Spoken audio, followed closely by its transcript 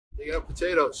Digging up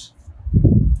potatoes.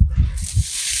 Been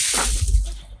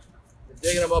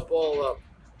digging them up all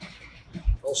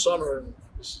summer, and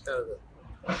this is kind of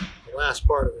the last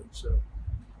part of it. So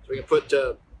we can put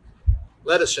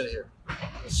lettuce in here.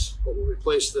 That's what we'll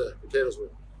replace the potatoes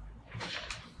with.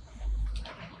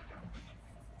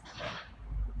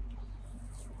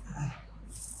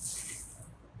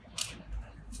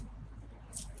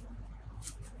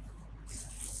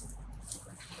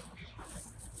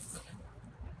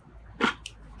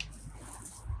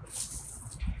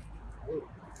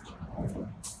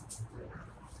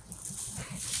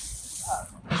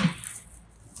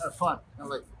 Kind of fun. Kind of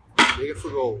like digging for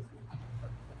gold.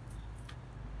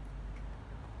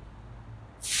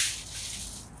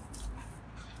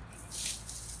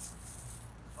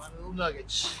 Find little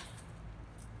nuggets.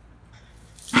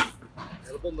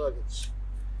 Edible nuggets.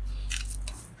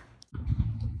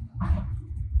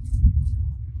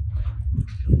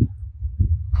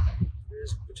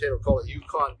 Here's a potato called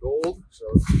Yukon Gold. So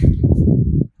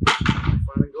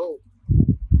finding gold.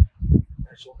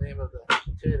 Actual name of the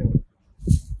potato.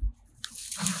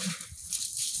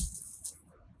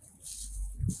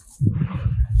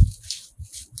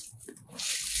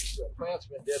 The plant's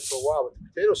been dead for a while, but the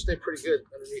potatoes stay pretty good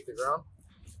underneath the ground.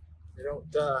 They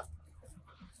don't. They'll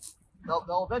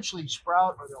eventually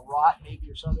sprout or they'll rot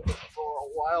maybe or something, but for a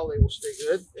while they will stay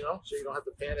good. You know, so you don't have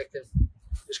to panic. And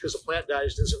just because the plant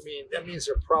dies doesn't mean that means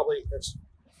they're probably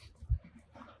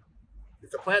if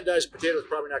the plant dies, the potatoes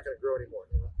probably not going to grow anymore.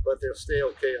 You know? But they'll stay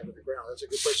okay under the ground. That's a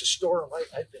good place to store them.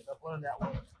 I think I've learned that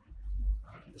one.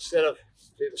 Instead of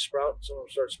the sprout, some of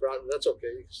them start sprouting. That's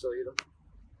okay. You can still eat them.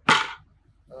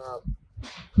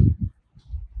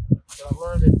 But I've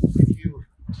learned that if you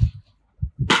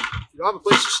don't have a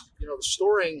place, the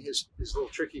storing is a little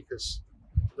tricky because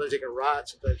sometimes they can rot,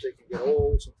 sometimes they can get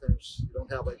old, sometimes you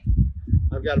don't have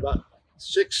I've got about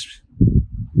six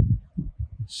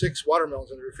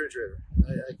watermelons in the refrigerator.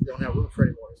 I don't have room for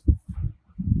any more.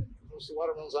 Most of the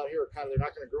watermelons out here are they're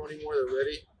not going to grow anymore. They're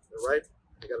ready. They're ripe.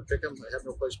 I got to pick them. I have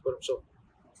no place to put them. So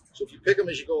if you pick them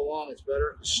as you go along, it's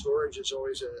better. Storage is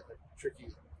always a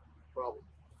tricky problem.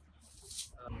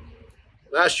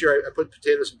 Last year, I put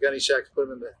potatoes in gunny sacks, put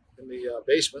them in the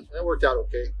basement. That worked out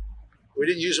okay. We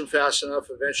didn't use them fast enough.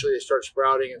 Eventually, they start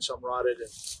sprouting, and some rotted.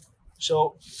 And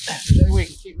so, if there's any way you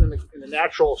can keep them in the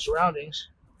natural surroundings,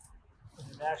 in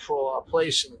the natural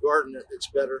place in the garden, it's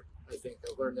better. I think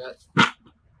I've learned that.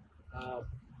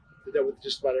 Did that with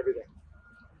just about everything.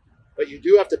 But you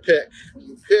do have to pick. When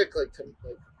you pick, like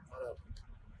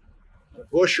on a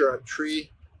bush or a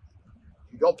tree,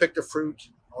 you don't pick the fruit.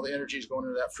 All the energy is going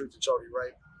into that fruit that's already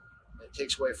ripe. And it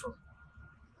takes away from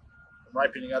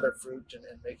ripening other fruit and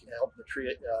helping the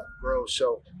tree grow.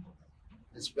 So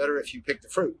it's better if you pick the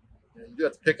fruit. You do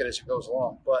have to pick it as it goes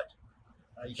along, but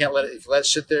you can't let it. If you let it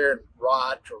sit there and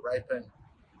rot or ripen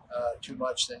too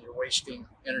much, then you're wasting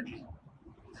energy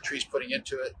the tree's putting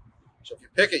into it. So if you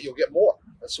pick it, you'll get more.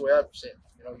 That's the way I've seen it.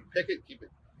 You pick it, keep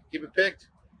it picked,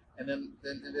 and then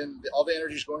all the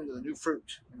energy is going into the new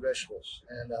fruit and vegetables,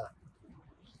 and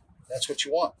that's what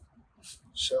you want.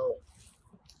 So,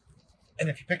 and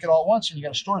if you pick it all at once, then you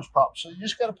got a storage problem. So you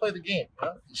just got to play the game.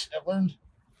 I've learned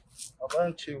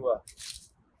to.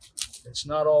 It's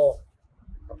not all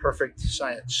a perfect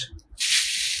science.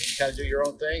 You kind of do your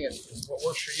own thing, and what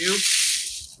works for you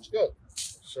is good.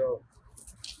 So.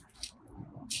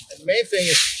 And the main thing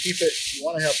is to keep it, you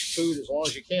want to have food as long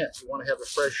as you can. You want to have the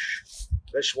fresh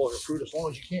vegetables or fruit as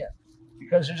long as you can.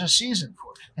 Because there's a season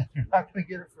for it. You're not going to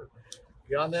get it for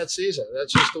beyond that season.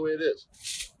 That's just the way it is.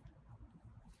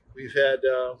 We've had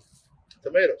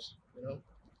tomatoes,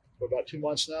 for about 2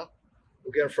 months now.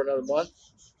 We'll get them for another month.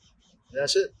 And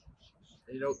that's it.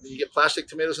 And, you get plastic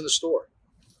tomatoes in the store.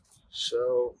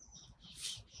 So,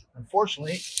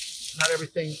 unfortunately, not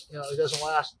everything, it doesn't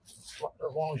last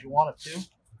as long as you want it to.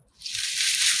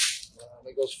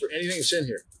 It goes for anything that's in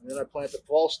here. And then I plant the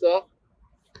fall stuff,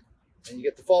 and you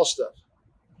get the fall stuff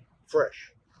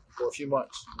fresh for a few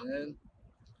months. And then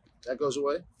that goes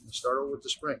away, and you start over with the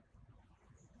spring.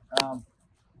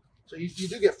 So you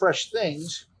do get fresh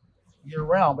things year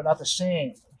round, but not the same.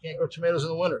 You can't grow tomatoes in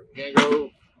the winter. You can't grow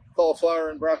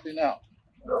cauliflower and broccoli now.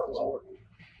 No, it doesn't work.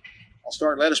 I'll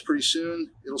start lettuce pretty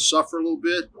soon. It'll suffer a little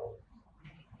bit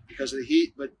because of the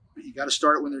heat, but you got to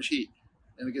start it when there's heat.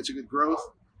 Then it gets a good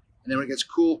growth. And then when it gets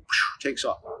cool, it takes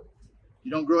off. You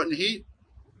don't grow it in the heat.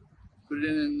 Put it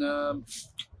in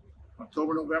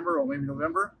October, November, or maybe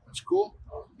November. That's cool.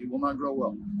 It will not grow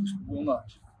well. It will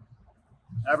not.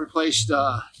 I've replaced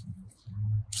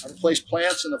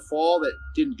plants in the fall that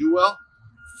didn't do well.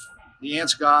 The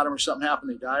ants got them or something happened.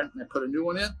 They died. And I put a new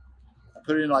one in. I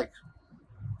put it in like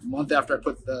A month after I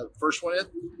put the first one in,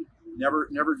 never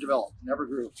developed, never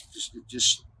grew.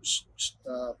 Just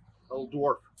a little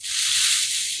dwarf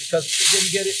because it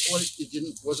didn't get it when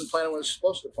it wasn't planted when it was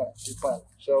supposed to be planted.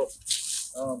 So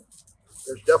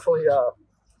there's definitely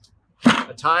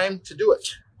a time to do it.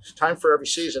 It's time for every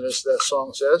season, as the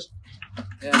song says.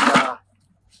 And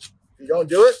if you don't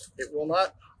do it, it will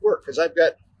not work. Because I've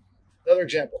got another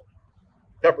example.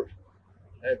 Peppers.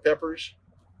 I had peppers.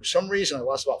 For some reason, I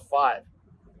lost about 5.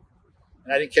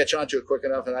 And I didn't catch on to it quick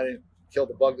enough, and I didn't kill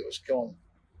the bug that was killing them.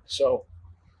 So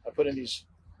I put in these,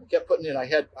 I kept putting in, I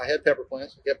had pepper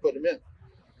plants, I kept putting them in.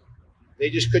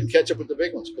 They just couldn't catch up with the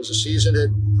big ones because the season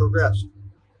had progressed.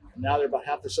 And now they're about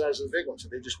half the size of the big ones. So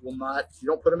they just will not, if you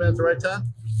don't put them in at the right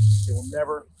time, they will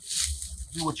never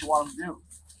do what you want them to do.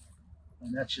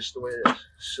 And that's just the way it is.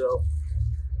 So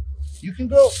you can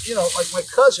go, you know, like my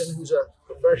cousin, who's a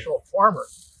professional farmer,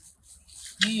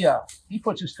 he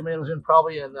puts his tomatoes in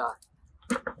probably in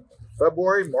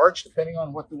February, March, depending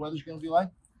on what the weather's going to be like.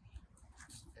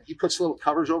 And he puts little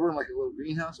covers over them, like a little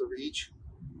greenhouse over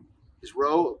his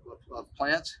row of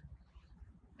plants,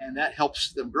 and that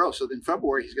helps them grow. So then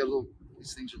February, he's got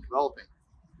these things are developing.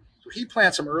 So he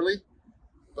plants them early,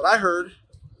 but I heard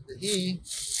that he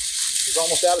is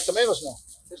almost out of tomatoes now.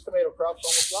 His tomato crop's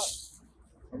almost done.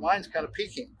 And mine's kind of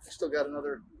peaking. I still got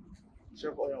another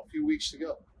a few weeks to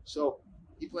go. So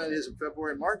he planted his in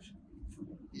February, March.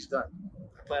 He's done.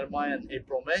 I planted mine in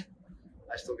April, May.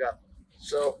 I still got them.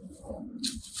 So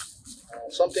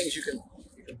some things you can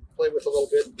play with a little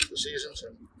bit with the seasons,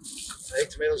 and I think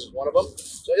tomatoes is one of them.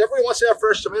 So everybody wants to have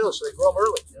fresh tomatoes, so they grow them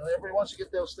early. You know, everybody wants to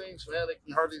get those things. Man, they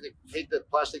hate the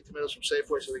plastic tomatoes from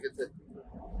Safeway, so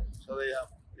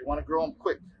they want to grow them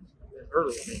quick and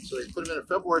early. I mean, so they put them in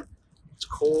February. It's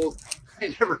cold.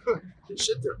 They never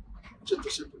sit there.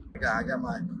 Yeah, I got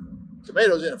my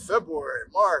tomatoes in February,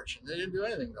 March, and they didn't do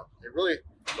anything though. They really,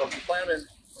 well, if you plant them in,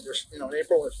 in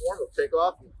April when it's warm, they'll take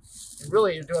off. And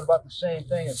really, you're doing about the same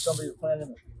thing as somebody who planted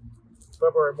in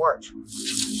February, March.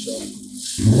 So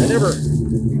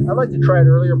I'd like to try it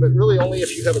earlier, but really only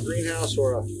if you have a greenhouse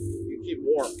or you keep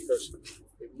warm, because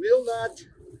it will not.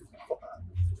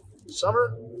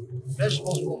 Summer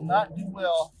vegetables will not do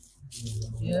well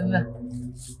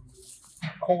in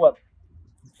cold weather.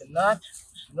 You cannot.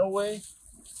 There's no way,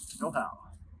 no how.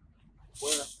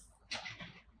 Where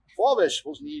fall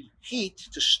vegetables need heat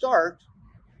to start,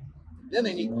 then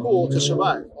they need cool to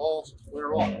survive all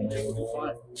winter long. They will do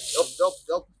fine.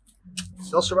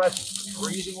 They'll survive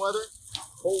freezing weather,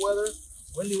 cold weather,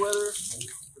 windy weather. It's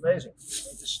amazing.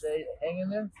 They just stay, hang in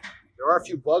there. There are a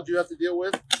few bugs you have to deal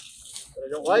with that I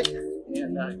don't like,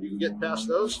 and if you can get past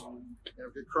those, you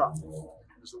have a good crop.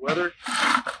 Because the weather,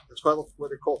 that's why what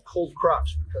they're called cold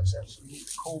crops, because that's the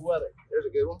cold weather. There's a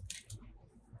good one.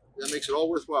 That makes it all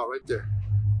worthwhile right there.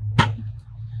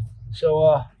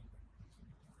 So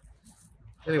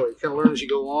anyway, you kind of learn as you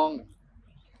go along. The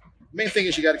main thing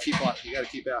is you got to keep on it. You got to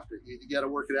keep after it. You got to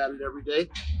work it at it every day.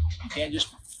 You can't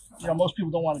just, most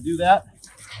people don't want to do that.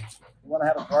 They want to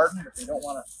have a garden, but they don't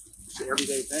want to. It's an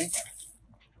everyday thing.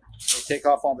 They take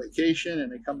off on vacation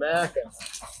and they come back and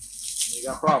you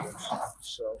got problems.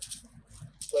 So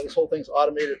this whole thing's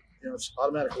automated. It's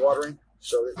automatic watering,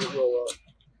 so it will.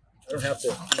 I don't have to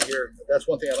be here. That's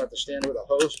one thing I don't have to stand with a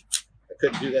hose. I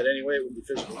couldn't do that anyway. It wouldn't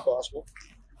be physically possible.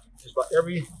 Just about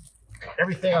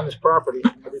everything on this property,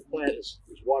 every plant is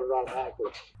watered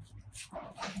automatically.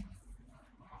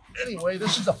 Anyway,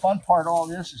 this is the fun part. All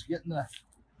this is getting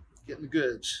the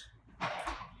goods.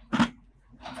 I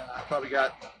probably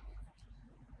got,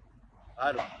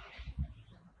 I don't know,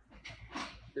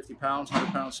 50 pounds,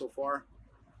 100 pounds so far.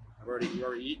 I've already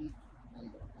eaten. And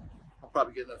I'll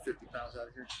probably get another 50 pounds out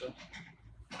of here. So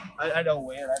I don't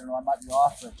weigh it. I don't know. I might be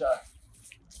off, but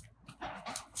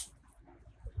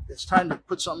it's time to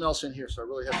put something else in here. So I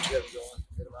really have to get it going,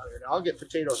 get them out of here. Now I'll get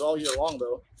potatoes all year long,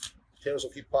 though. Potatoes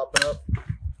will keep popping up.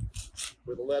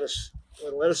 Where the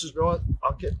lettuce is growing,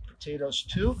 I'll get potatoes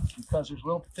too, because there's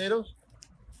little potatoes.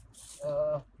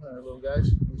 Little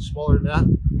guys, smaller than that.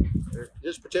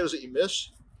 There's potatoes that you miss.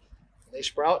 And they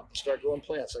sprout and start growing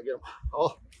plants. I get them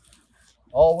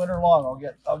all winter long.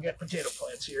 I'll get potato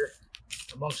plants here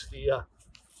amongst the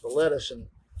lettuce, and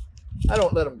I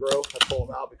don't let them grow. I pull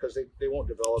them out because they won't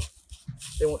develop.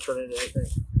 They won't turn into anything.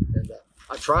 And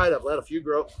I tried. I've let a few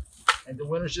grow, and the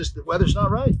weather's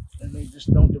not right, and they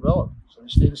just don't develop. So they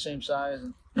stay the same size,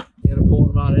 and you end up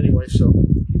pulling them out anyway. So,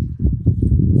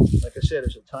 like I said,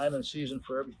 there's a time and season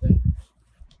for everything.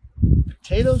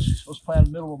 Potatoes, you're supposed to plant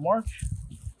in the middle of March,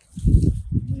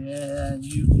 and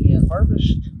you can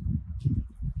harvest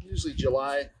usually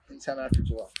July, anytime after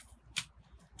July.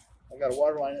 I've got a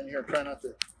water line in here. Try not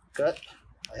to cut.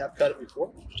 I have cut it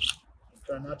before. I'm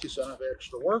trying not to, so I don't have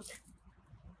extra work.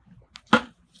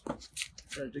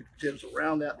 Try to dig potatoes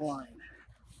around that line.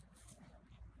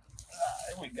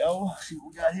 There we go. Let's see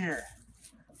what we got here.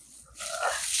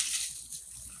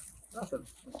 Nothing.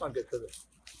 That's not good for the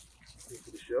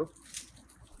show.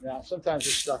 Now, sometimes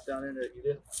there's stuff down in there that you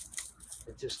didn't.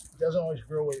 It just doesn't always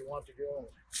grow where you want it to grow.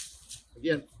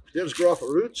 Again, potatoes grow off of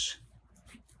roots.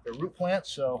 They're root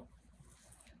plants, so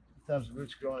sometimes the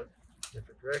roots grow in a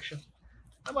different direction.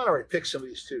 I might already pick some of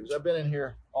these too, because I've been in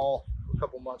here for a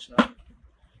couple months now.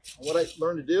 And what I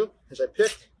learned to do is I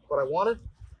picked what I wanted,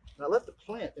 and I left the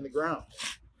plant in the ground.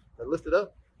 I lift it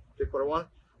up, pick what I wanted,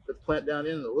 put the plant down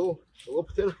in, and the little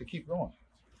potatoes could keep growing.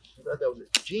 I thought that was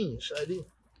a genius idea.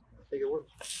 I think it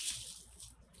worked.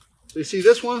 So you see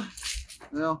this one?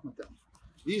 No, not that one.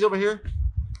 These over here,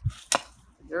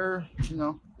 there's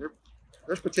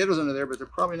potatoes under there, but they're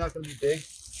probably not going to be big.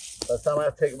 By the time I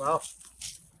have to take them out,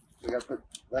 we got to put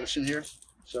lettuce in here.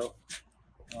 So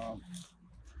I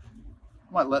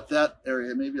might let that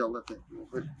area, maybe I'll let that go.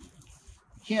 But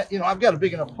can't, I've got a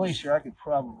big enough place here. I could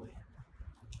probably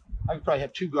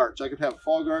have two gardens. I could have a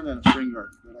fall garden and a spring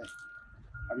garden. But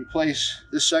I replace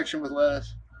this section with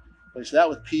lettuce, replace that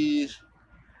with peas,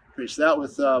 replace that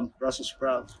with Brussels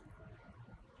sprouts,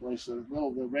 replace the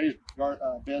raised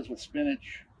beds with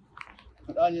spinach,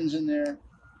 put onions in there.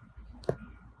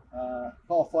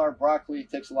 Cauliflower, broccoli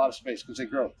takes a lot of space because they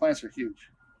grow. Plants are huge.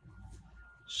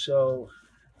 So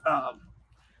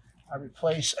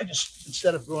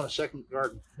instead of growing a second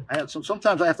garden,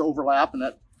 sometimes I have to overlap, and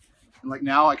like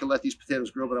now I can let these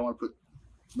potatoes grow, but I want to put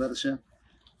lettuce in.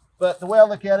 But the way I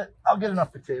look at it, I'll get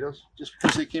enough potatoes. Just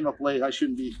because they came up late, I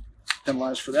shouldn't be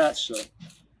penalized for that. So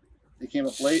they came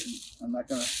up late, and I'm not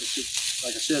gonna, like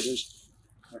I said,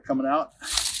 they're coming out,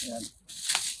 and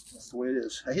that's the way it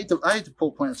is. I hate to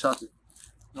pull plants out.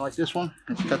 Like this one,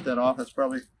 let's cut that off. That's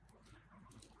probably,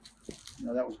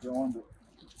 that was growing, but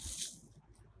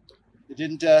it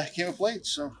didn't, came up late.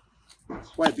 So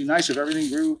that's why it'd be nice if everything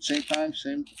grew at the same time,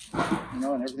 and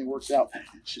everything works out.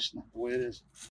 It's just not the way it is.